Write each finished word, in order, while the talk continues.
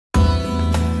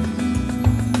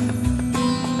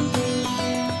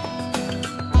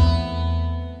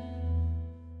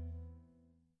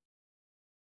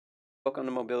Welcome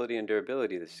to Mobility and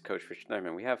Durability. This is Coach Rich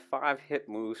Thurman. We have 5 hip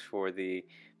moves for the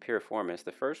piriformis.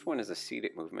 The first one is a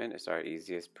seated movement. It's our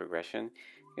easiest progression.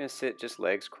 You're going to sit just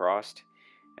legs crossed,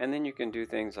 and then you can do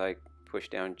things like push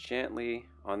down gently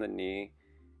on the knee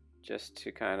just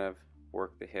to kind of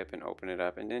work the hip and open it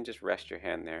up, and then just rest your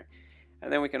hand there.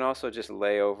 And then we can also just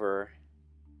lay over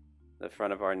the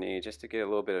front of our knee just to get a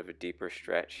little bit of a deeper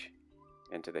stretch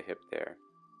into the hip there.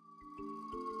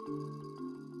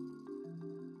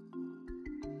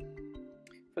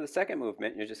 For the second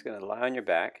movement, you're just going to lie on your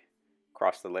back,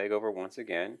 cross the leg over once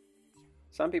again.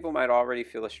 Some people might already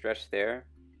feel a stretch there.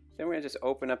 Then we're going to just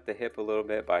open up the hip a little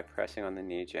bit by pressing on the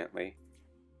knee gently.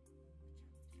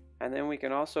 And then we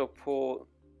can also pull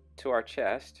to our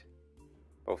chest,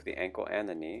 both the ankle and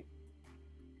the knee.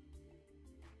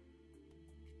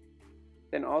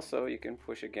 Then also you can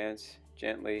push against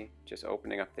gently, just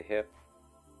opening up the hip.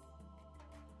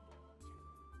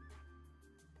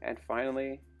 And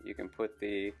finally, you can put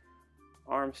the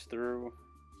arms through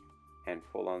and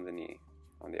pull on the knee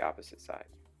on the opposite side.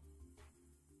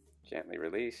 Gently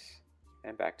release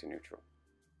and back to neutral.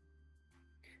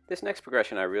 This next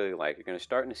progression I really like. You're going to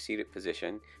start in a seated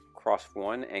position, cross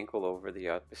one ankle over the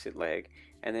opposite leg,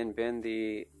 and then bend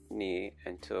the knee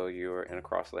until you're in a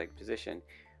cross-legged position.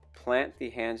 Plant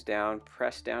the hands down,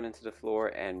 press down into the floor,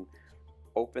 and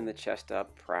open the chest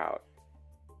up proud.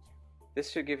 This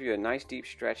should give you a nice deep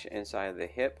stretch inside of the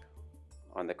hip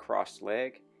on the crossed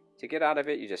leg. To get out of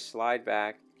it, you just slide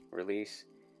back, release,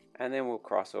 and then we'll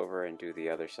cross over and do the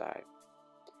other side.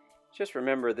 Just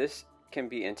remember, this can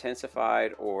be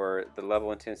intensified, or the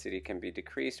level intensity can be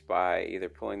decreased by either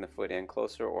pulling the foot in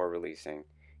closer or releasing.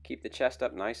 Keep the chest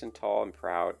up nice and tall and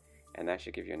proud, and that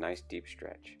should give you a nice deep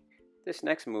stretch. This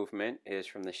next movement is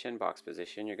from the shin box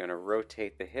position. You're going to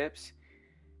rotate the hips,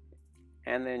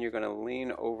 and then you're going to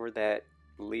lean over that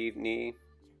lead knee.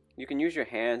 You can use your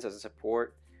hands as a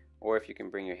support, or if you can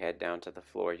bring your head down to the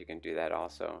floor, you can do that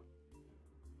also.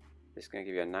 This is going to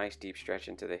give you a nice deep stretch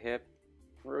into the hip.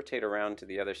 Rotate around to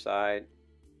the other side,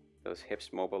 those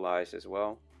hips mobilized as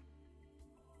well.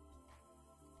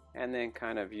 And then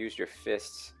kind of use your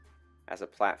fists as a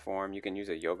platform. You can use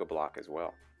a yoga block as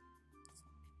well.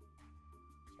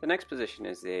 The next position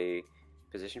is a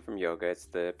position from yoga. It's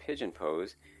the pigeon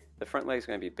pose. The front leg is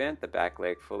going to be bent, the back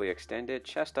leg fully extended,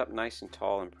 chest up nice and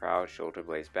tall and proud, shoulder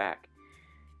blades back.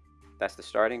 That's the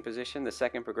starting position. The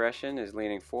second progression is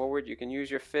leaning forward. You can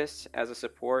use your fists as a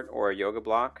support or a yoga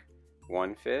block,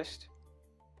 one fist,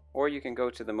 or you can go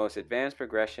to the most advanced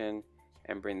progression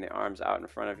and bring the arms out in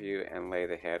front of you and lay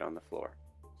the head on the floor.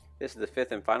 This is the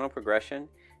fifth and final progression.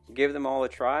 Give them all a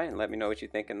try and let me know what you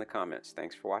think in the comments.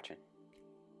 Thanks for watching.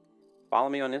 Follow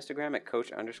me on Instagram at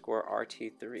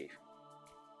coach_RT3.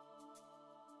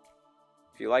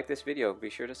 If you like this video, be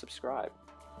sure to subscribe.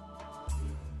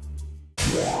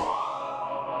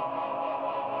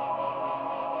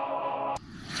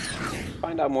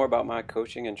 Find out more about my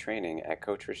coaching and training at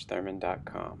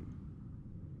coachrichthurman.com.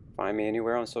 Find me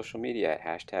anywhere on social media at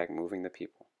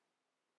 #movingthepeople.